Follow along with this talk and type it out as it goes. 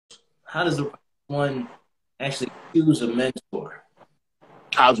how does one actually choose a mentor?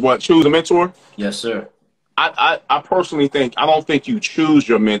 How's what? Choose a mentor? Yes, sir. I personally think I don't think you choose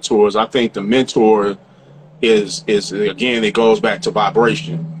your mentors. I think the mentor is again, it goes back to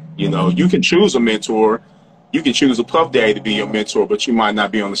vibration. You know, you can choose a mentor, you can choose a puff daddy to be your mentor, but you might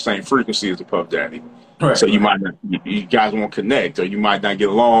not be on the same frequency as the puff daddy. So Right, you right, might not, you guys won't connect, or you might not get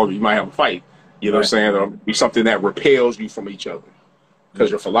along, or you might have a fight. You know what I'm right. saying? Or be something that repels you from each other because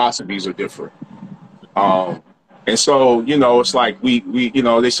Mm. your philosophies are different. Um, and so, you know, it's like you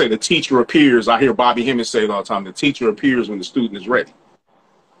know, they say the teacher appears. I hear Bobby Hemmings say it all the time. The teacher appears when the student is ready.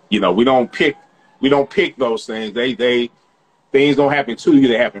 You know, we don't pick those things. Things don't happen to you;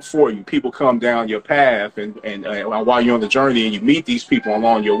 they happen for you. People come down your path, and while you're on the journey, and you meet these people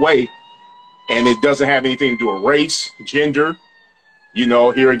along your way, and it doesn't have anything to do with race, gender. You know,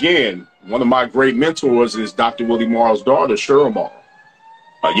 here again, one of my great mentors is Dr. Willie Morrow's daughter, Cheryl Morrow,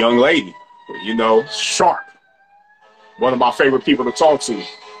 a young lady, you know, sharp. One of my favorite people to talk to.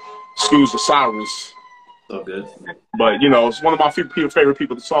 Excuse the silence. So good. But, you know, it's one of my favorite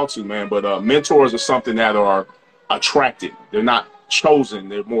people to talk to, man. But mentors are something that are attracted. They're not chosen.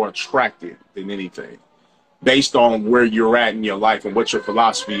 They're more attracted than anything based on where you're at in your life and what your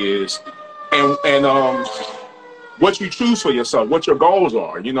philosophy is. And what you choose for yourself, what your goals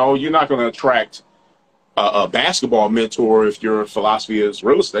are. You know, you're not going to attract a basketball mentor if your philosophy is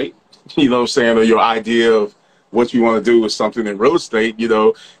real estate. You know what I'm saying? Or your idea of what you want to do is something in real estate, you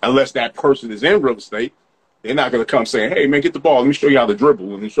know, unless that person is in real estate. They're not going to come saying, hey, man, get the ball. Let me show you how to dribble.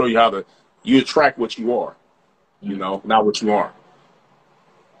 Let me show you how to, you attract what you are, you Mm. know, not what you are.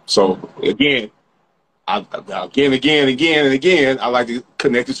 So again, again, I like to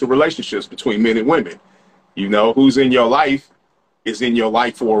connect it to relationships between men and women. You know, who's in your life is in your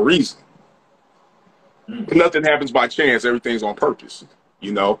life for a reason. Mm. Nothing happens by chance. Everything's on purpose,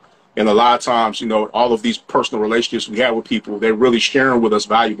 you know. And a lot of times, you know, all of these personal relationships we have with people, they're really sharing with us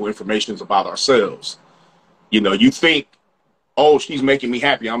valuable information about ourselves. You know, you think, oh, she's making me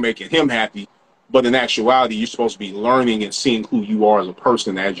happy, I'm making him happy. But in actuality, you're supposed to be learning and seeing who you are as a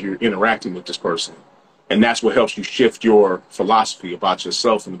person as you're interacting with this person. And that's what helps you shift your philosophy about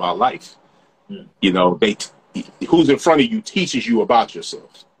yourself and about life. Mm. You know, who's in front of you teaches you about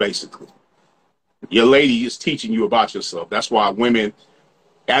yourself, basically. Your lady is teaching you about yourself. That's why women,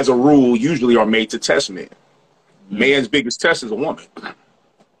 as a rule, usually are made to test men. Mm. Man's biggest test is a woman.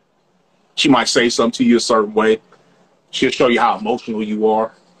 She might say something to you a certain way. She'll show you how emotional you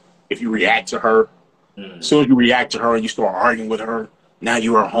are if you react to her. As Mm. soon as you react to her and you start arguing with her, now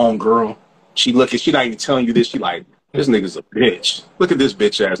you're a home girl. She not even telling you this. She like, this nigga's a bitch. Look at this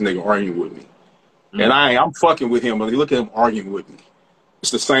bitch ass nigga arguing with me. And Mm. I'm fucking with him, but look at him arguing with me.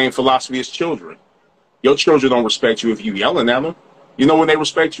 It's the same philosophy as children. Your children don't respect you if you yelling at them. You know when they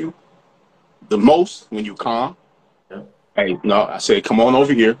respect you? The most when you calm. Yeah. Hey, no, I said, come on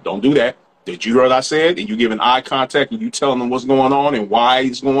over here. Don't do that. Did you hear what I said? And you giving eye contact and you telling them what's going on and why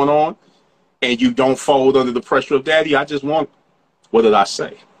it's going on. And you don't fold under the pressure of daddy. I just want, what did I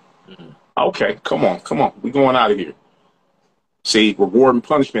say? Mm. Okay, come on, come on. We're going out of here. See, reward and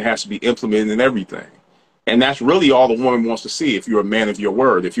punishment has to be implemented in everything. And that's really all the woman wants to see if you're a man of your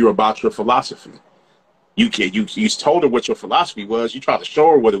word, if you're about your philosophy. You told her what your philosophy was. You tried to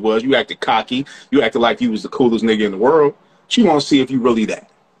show her what it was. You acted cocky. You acted like you was the coolest nigga in the world. She wants to see if you really that.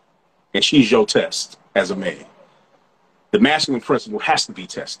 And she's your test as a man. The masculine principle has to be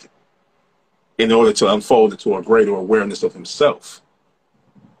tested in order to unfold into a greater awareness of himself.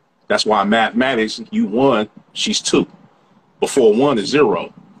 That's why in mathematics, you one, she's two. Before one is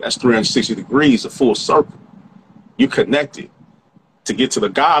zero. That's 360 degrees, a full circle. You're connected. To get to the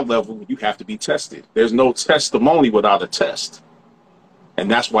God level, you have to be tested. There's no testimony without a test. And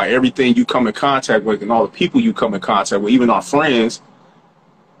that's why everything you come in contact with and all the people you come in contact with, even our friends,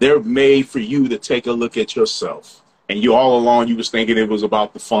 they're made for you to take a look at yourself. And you all along, you was thinking it was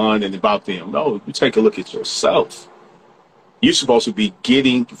about the fun and about them. No, you take a look at yourself. You're supposed to be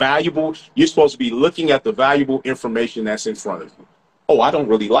getting valuable. You're supposed to be looking at the valuable information that's in front of you. Oh, I don't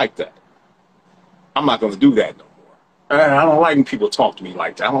really like that. I'm not going to do that no more. I don't like when people talk to me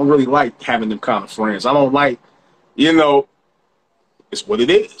like that. I don't really like having them kind of friends. I don't like, you know, it's what it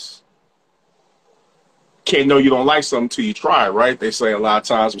is. Can't know you don't like something till you try it, right? They say a lot of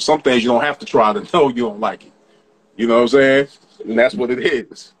times, but some things you don't have to try to know you don't like it. You know what I'm saying? And that's what it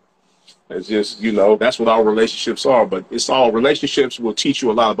is. It's just, you know, that's what our relationships are. But it's all relationships will teach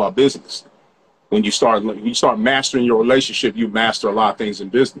you a lot about business. When you start mastering your relationship, you master a lot of things in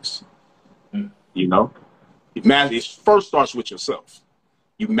business. Mm. You know, it first starts with yourself.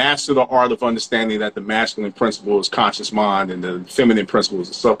 You master the art of understanding that the masculine principle is conscious mind and the feminine principle is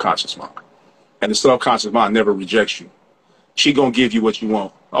the subconscious mind. And the subconscious mind never rejects you. She gonna give you what you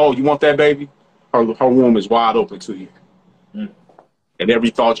want. Oh, you want that, baby? Her womb is wide open to you. Mm. And every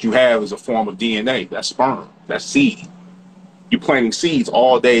thought you have is a form of DNA. That's sperm. That's seed. You're planting seeds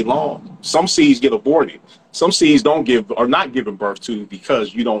all day long. Some seeds get aborted. Some seeds don't give or not given birth to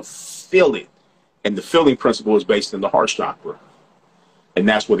because you don't feel it. And the feeling principle is based in the heart chakra. And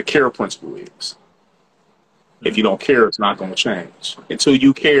that's where the care principle is. If you don't care, it's not going to change. Until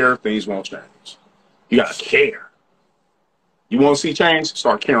you care, things won't change. You got to care. You want to see change?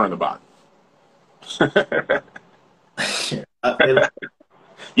 Start caring about it.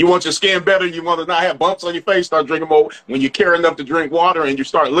 You want your skin better? You want to not have bumps on your face? Start drinking more. When you care enough to drink water and you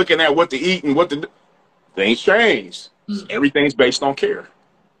start looking at what to eat and what to do, things change. Everything's based on care.